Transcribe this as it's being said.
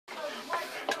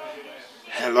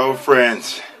Hello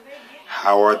friends,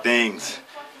 how are things?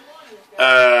 I'm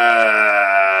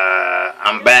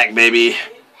back, baby.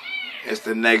 It's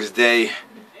the next day.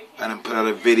 I done put out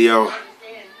a video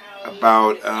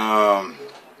about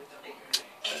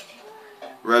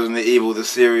Resident Evil, the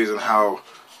series, and how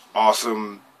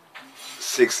awesome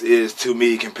 6 is to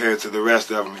me compared to the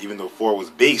rest of them, even though 4 was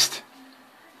beast.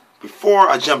 Before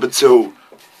I jump into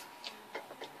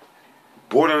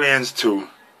Borderlands 2,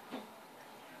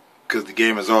 because the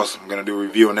game is awesome, I'm going to do a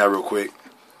review on that real quick.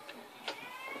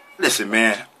 Listen,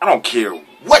 man, I don't care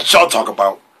what y'all talk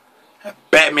about.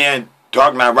 Batman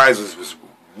Dark Knight Rises was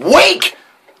weak.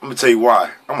 I'm going to tell you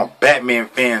why. I'm a Batman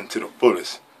fan to the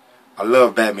fullest. I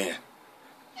love Batman.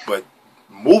 But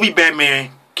movie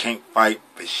Batman can't fight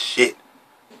for shit.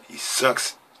 He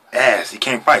sucks ass. He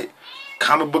can't fight.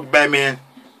 Comic book Batman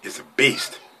is a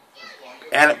beast.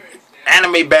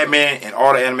 Anime Batman and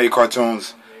all the anime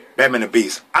cartoons, Batman the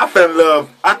Beast. I fell in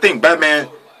love. I think Batman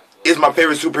is my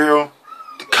favorite superhero.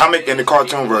 The comic and the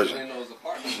cartoon version.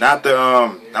 Not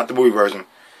the movie version.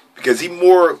 Because you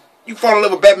fall in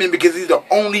love with Batman because he's the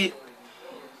coldest,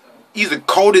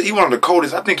 he's one of the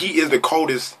coldest. I think he is the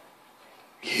coldest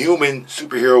human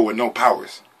superhero with no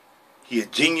powers. He a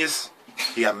genius,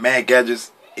 he got mad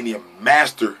gadgets, and he a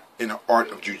master in the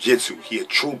art of jujitsu. He a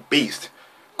true beast.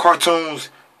 Cartoons,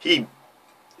 if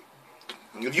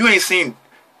you ain't seen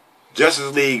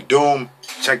Justice League, Doom,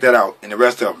 check that out. And the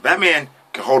rest of them. Batman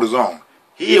can hold his own.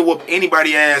 He'll whoop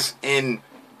anybody ass in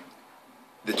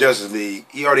the Justice League.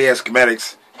 He already has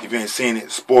schematics. If you ain't seen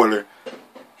it, spoiler.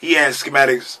 He has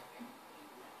schematics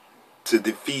to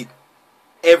defeat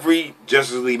every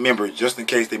Justice League member just in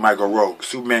case they might go rogue.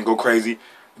 Superman go crazy.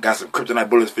 Got some kryptonite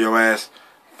bullets for your ass.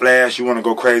 Flash, you want to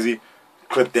go crazy.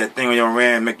 Clip that thing on your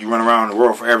hand, make you run around the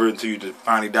world forever until you just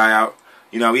finally die out.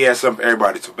 You know, he has something for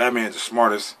everybody. So Batman is the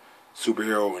smartest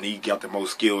superhero, and he got the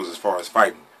most skills as far as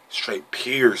fighting. Straight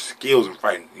pure skills in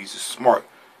fighting. He's just smart.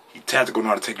 He's tactical, know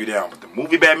how to take you down. But the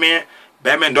movie Batman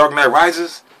Dark Knight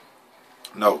Rises,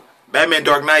 no. Batman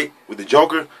Dark Knight with the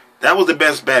Joker, that was the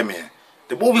best Batman.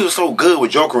 The movie was so good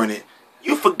with Joker in it,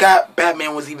 you forgot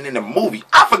Batman was even in the movie.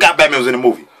 I forgot Batman was in the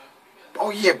movie.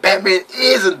 Oh yeah, Batman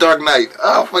is a Dark Knight.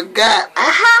 Oh, I forgot.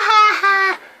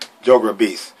 Joker a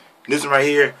beast. This one right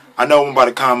here, I know about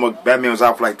the comic book. Batman was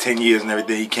out for like 10 years and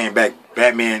everything. He came back.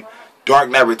 Batman Dark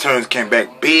Knight Returns came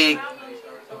back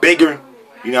bigger.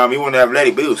 You know what I mean? He wasn't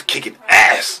athletic, but he was kicking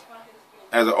ass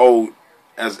as an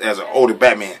older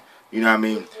Batman. You know what I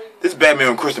mean? This Batman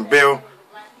on Christian Bale,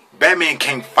 Batman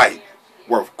can't fight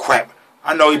worth crap.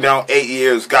 I know he been on 8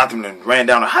 years, Gotham and ran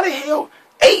down. How the hell?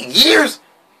 8 years?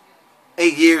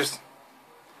 8 years?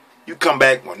 You come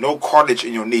back with no cartilage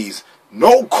in your knees.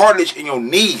 No cartilage in your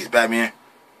knees, Batman.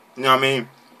 You know what I mean?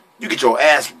 You get your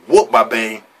ass whooped by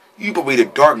Bane. You probably the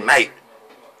Dark Knight.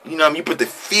 You know what I mean? You put the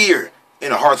fear in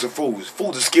the hearts of fools.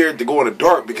 Fools are scared to go in the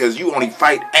dark because you only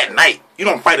fight at night. You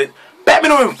don't fight it.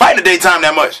 Batman don't even fight in the daytime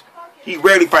that much. He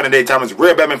rarely fight in the daytime. It's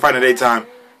rare Batman fight in the daytime.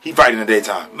 He fight in the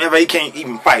daytime. Matter of fact, he can't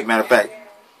even fight. Matter of fact,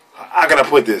 how can I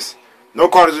put this? No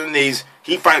cartilage in the knees.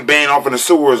 He fight Bane off in the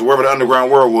sewers, wherever the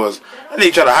underground world was. And then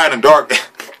he try to hide in the dark.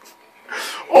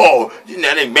 Oh, you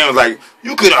know, that man was like,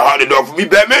 you couldn't hide in the dark from me,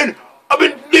 Batman. I've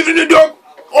been living in the dark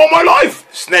all my life.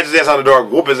 Snatch his ass out of the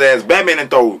dark, whoop his ass. Batman and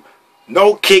throw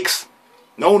no kicks,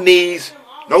 no knees,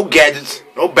 no gadgets,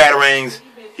 no batarangs.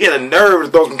 He had a nerve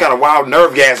to throw some kind of wild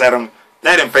nerve gas at him.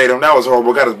 That didn't fade him. That was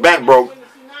horrible. Got his back broke.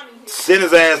 Sent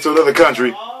his ass to another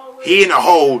country. He in a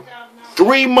hole.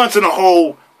 3 months in a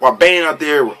hole while Bane out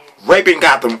there raping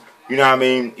Gotham. You know what I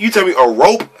mean? You tell me a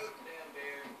rope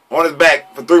on his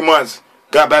back for 3 months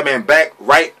got Batman back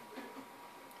right.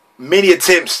 Many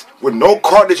attempts with no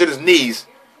cartilage in his knees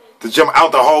to jump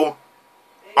out the hole,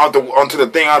 onto the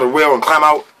thing out of the rail and climb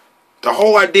out. The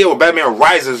whole idea with Batman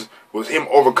Rises was him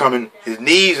overcoming his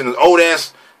knees and his old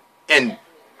ass and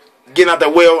getting out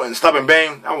that well and stopping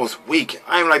Bane. That was weak.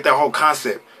 I didn't like that whole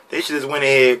concept. They should just went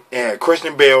ahead and had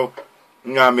Christian Bale,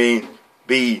 you know what I mean,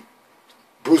 be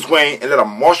Bruce Wayne and let a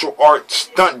martial arts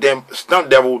stunt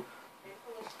devil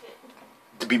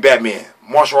to be Batman.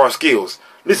 Martial arts skills.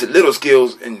 Listen, little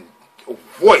skills and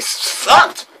voice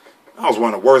sucked. That was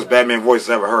one of the worst Batman voices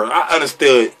I ever heard. I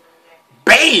understood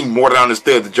Bane more than I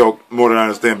understood the joke, more than I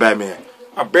understand Batman.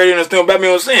 I barely understand what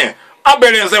Batman was saying. I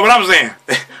barely understand what I'm saying.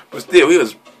 But still,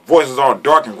 his voice was all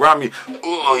dark and grimy.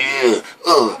 Oh, yeah.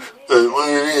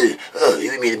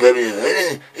 You mean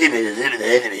Batman?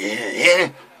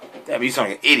 That you sound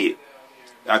like an idiot.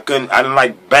 I didn't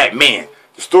like Batman.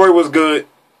 The story was good.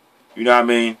 You know what I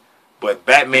mean? But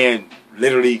Batman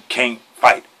literally can't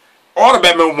fight. All the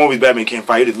Batman movies, Batman can't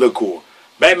fight. It just look cool.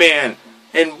 Batman,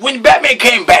 and when Batman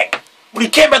came back, When he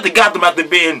came back to Gotham after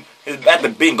being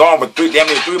gone for damn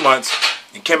near 3 months,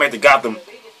 and came back to Gotham,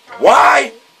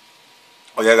 why?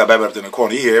 Oh yeah, I got Batman up in the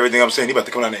corner. He hear everything I'm saying. He about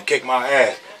to come down there and kick my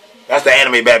ass. That's the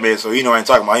anime Batman, so you know I ain't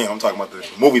talking about him. I'm talking about the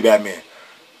movie Batman.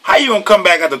 How you gonna come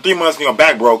back after 3 months and your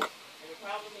back broke,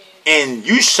 and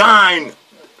you shine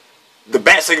the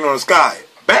bat signal in the sky?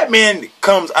 Batman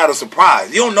comes out of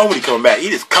surprise. You don't know when he coming back. He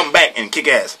just come back and kick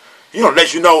ass. He don't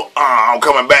let you know, I'm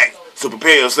coming back, so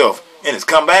prepare yourself. And his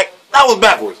comeback, that was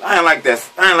backwards. I ain't like that.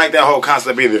 I ain't like that whole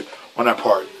concept either on that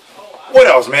part. What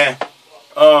else, man?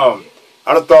 I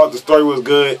just thought the story was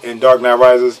good in Dark Knight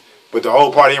Rises, but the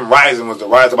whole part of him rising was the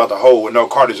rise about the hole with no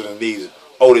cartilage in his knees,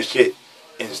 old as shit,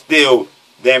 and still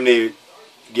damn near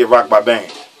get rocked by Bane.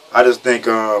 I just think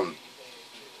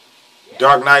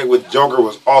Dark Knight with Joker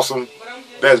was awesome,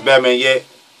 best Batman yet.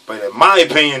 But in my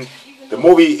opinion, the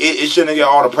movie it shouldn't get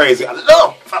all the praise. I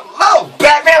love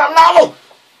Batman. I love him.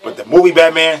 But the movie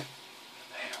Batman,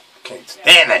 I can't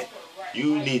stand that.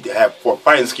 You need to have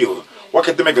fighting skills. Why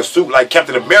can't they make a suit like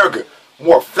Captain America?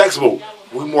 More flexible,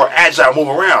 with more agile, move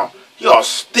around. He all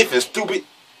stiff and stupid.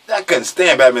 I couldn't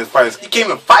stand Batman's fights. He can't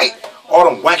even fight. All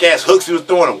them whack ass hooks he was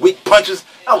throwing and weak punches.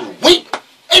 That was weak.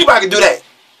 Anybody can do that.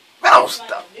 Man, I don't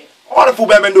stop. All the fool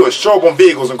Batman do is show up on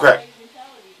vehicles and crap.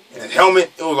 And his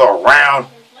helmet, it was all round.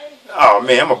 Oh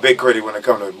man, I'm a big critic when it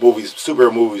comes to movies,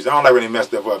 superhero movies. I don't like when they mess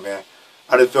stuff up, man.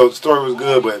 I just felt the story was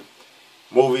good, but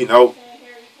movie, no.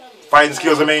 Fighting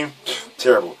skills, I mean,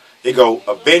 terrible. They go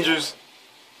Avengers,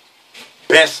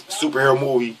 best superhero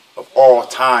movie of all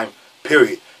time,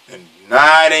 period. And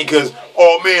nah, it ain't because,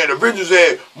 oh man, Avengers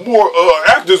had more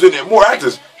actors in it, more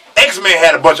actors. X-Men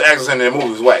had a bunch of actors in their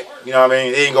movies, whack. You know what I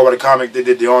mean? They didn't go by the comic, they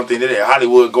did their own thing. They did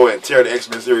Hollywood go ahead and tear the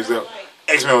X-Men series up.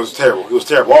 X-Men was terrible. It was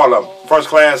terrible. All of them. First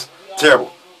Class,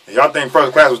 terrible. And y'all think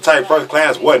First Class was tight? First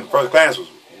Class wasn't. First Class was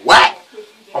whack.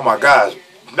 Oh my gosh.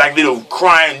 Magneto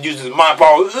crying, using his mind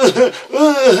power,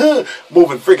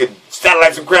 moving freaking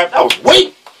satellites and crap. That was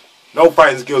weak. No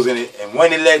fighting skills in it. And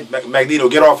when they let Magneto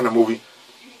get off in the movie,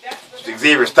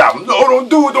 Xavier stopped him. No, don't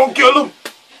do it. Don't kill him.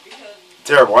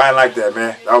 Terrible. I ain't like that,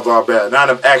 man. That was all bad. Not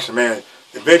enough action, man.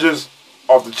 The Avengers,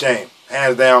 off the chain.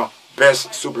 Hands down,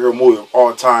 best superhero movie of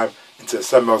all time until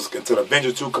something else, until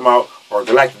Avengers 2 come out or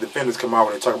Galactic Defenders come out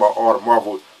when they talk about all the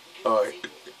Marvel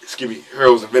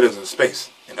heroes and villains in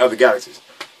space and other galaxies.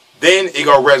 Then it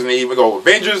go Resident Evil, it go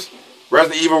Avengers,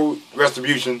 Resident Evil,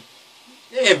 Retribution,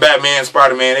 and Batman,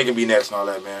 Spider-Man, they can be next and all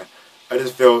that, man. I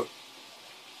just felt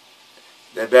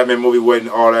that Batman movie wasn't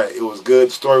all that. It was good,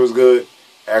 the story was good,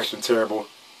 action terrible,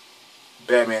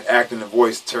 Batman acting, the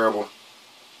voice terrible,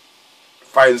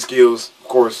 fighting skills, of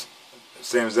course,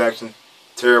 same as action,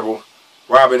 terrible.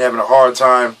 Robin having a hard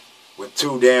time with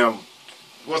two damn,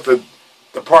 what's the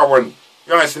part when,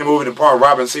 y'all ain't seen the movie, the part where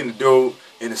Robin seen the dude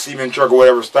in the cement truck or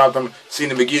whatever, stopped him,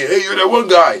 seen him again. Hey, you're that one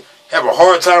guy. Have a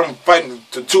hard time fighting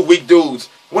to two weak dudes.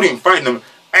 Wasn't even fighting them.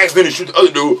 Accidentally shoot the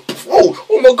other dude.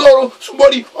 Oh my God,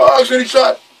 somebody accidentally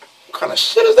shot. What kind of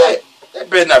shit is that? That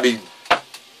better not be.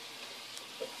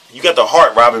 You got the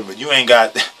heart, Robin, but you ain't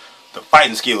got the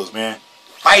fighting skills, man.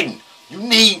 Fighting. You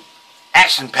need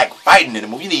action-packed fighting in the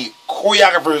movie. You need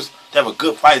choreographers to have a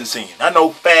good fighting scene. I know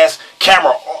fast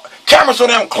camera so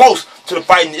damn close to the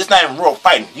fighting. It's not even real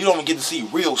fighting. You don't even get to see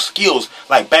real skills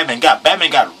like Batman got.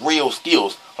 Batman got real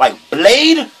skills. Like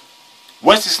Blade,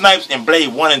 Wesley Snipes in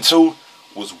Blade 1 and 2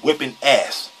 was whipping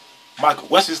ass.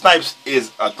 Wesley Snipes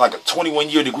is like a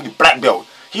 21-year degree black belt.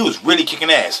 He was really kicking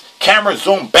ass. Camera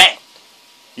zoomed back,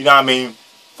 you know what I mean,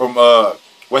 from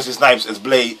Wesley Snipes as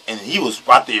Blade, and he was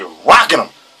out there rocking him.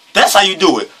 That's how you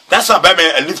do it. That's how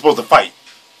Batman at least supposed to fight.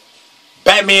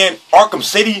 Batman Arkham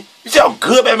City, you see how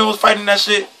good Batman was fighting that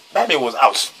shit? Batman was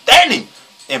outstanding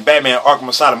in Batman Arkham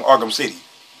Asylum, Arkham City.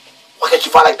 Why can't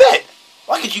you fight like that?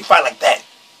 Why can't you fight like that?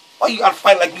 Why you gotta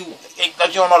fight like you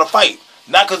don't know how to fight?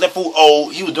 Not because that fool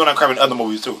old. He was doing that crap in other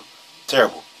movies too.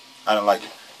 Terrible. I don't like it.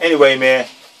 Anyway, man.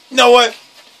 You know what?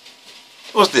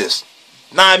 What's this?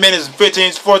 9 minutes and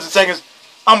 14 seconds.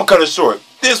 I'm gonna cut it short.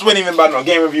 This wasn't even about no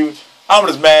game review. I'm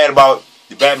just mad about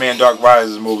the Batman Dark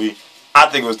Rises movie. I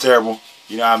think it was terrible.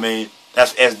 You know what I mean?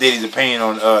 That's S. Diddy's opinion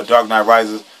on Dark Knight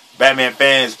Rises. Batman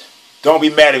fans, don't be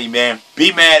mad at me, man.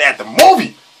 Be mad at the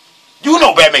movie. You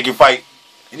know Batman can fight.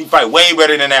 And he fight way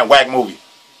better than that whack movie.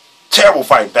 Terrible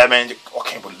fight, Batman. I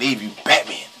can't believe you,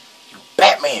 Batman. You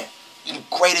Batman. You're the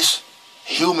greatest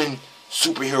human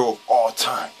superhero of all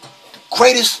time. The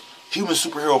greatest human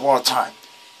superhero of all time.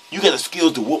 You got the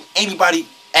skills to whoop anybody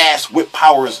ass with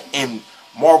powers in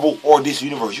Marvel or DC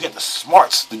Universe. You got the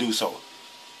smarts to do so.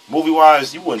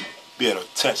 Movie-wise, you wouldn't be able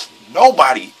to touch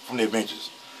nobody from the Avengers.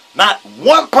 Not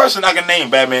one person I can name,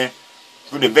 Batman.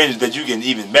 from the Avengers that you can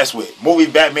even mess with.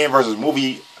 Movie Batman versus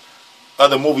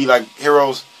other movie like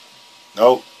heroes.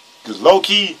 No, because low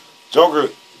key, Joker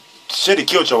should have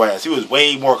killed your ass. He was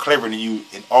way more clever than you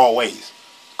in all ways.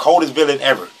 Coldest villain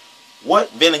ever.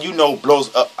 What villain you know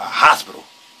blows up a hospital?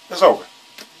 It's over.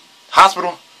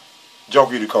 Hospital,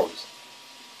 Joker, you the coldest.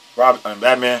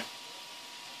 Batman,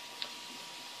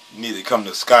 you need to come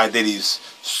to SKYDIDDY's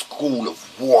School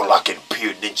of Warlock and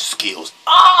Pure Ninja Skills.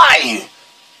 I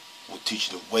will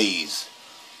teach you the ways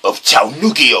of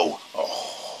Taunukio, a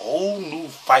whole new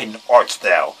fighting art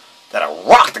style that'll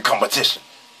rock the competition.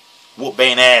 Whoop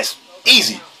Bane ass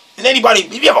easy. And anybody,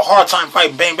 if you have a hard time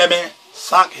fighting Batman,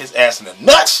 sock his ass in the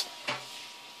nuts.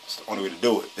 That's the only way to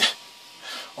do it.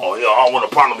 Oh, yeah, I don't want a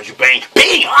problem with you, Bane.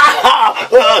 Bane!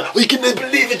 We cannot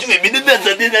believe it. You hit me in the nuts.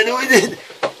 I did not know it.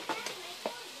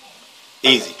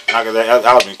 Easy. Knock his ass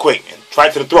out and quick. And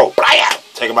right to the throat.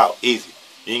 Take him out. Easy.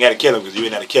 You ain't got to kill him because you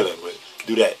ain't got to kill him. But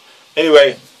do that.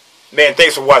 Anyway, man,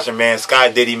 thanks for watching, man.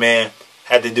 SKYDIDDY, man.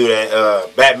 Had to do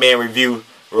that Batman review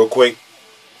real quick.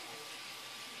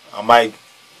 I might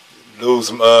lose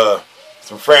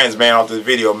some friends, man, off this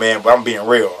video, man. But I'm being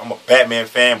real. I'm a Batman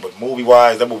fan, but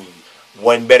movie-wise, that movie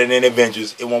wasn't better than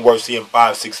Avengers. It wasn't worth seeing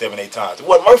 5, 6, 7, 8 times. It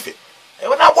wasn't worth it. It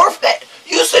was not worth that.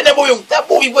 You said that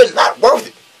movie was not worth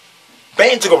it.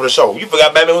 Bane took over the show. You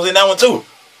forgot Batman was in that one too.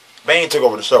 Bane took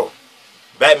over the show.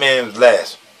 Batman was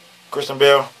last. Christian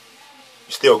Bale, you're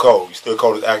still cold. You're still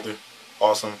cold as actor.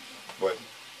 Awesome. But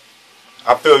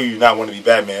I feel you not want to be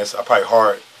Batman. It's probably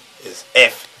hard as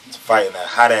F to fight in a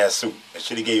hot ass suit. They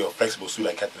should have gave you a flexible suit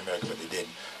like Captain America, but they didn't.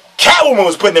 Catwoman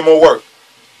was putting in more work.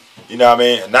 You know what I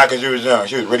mean? And not because she was young.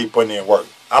 She was really putting in work.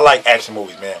 I like action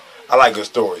movies, man. I like good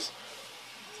stories.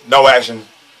 No action,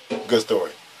 good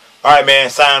story. Alright, man.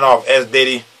 Signing off. S.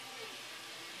 Diddy.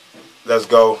 Let's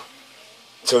go.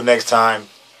 Till next time.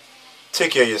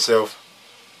 Take care of yourself.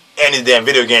 And these damn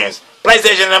video games.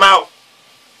 PlayStation, I'm out.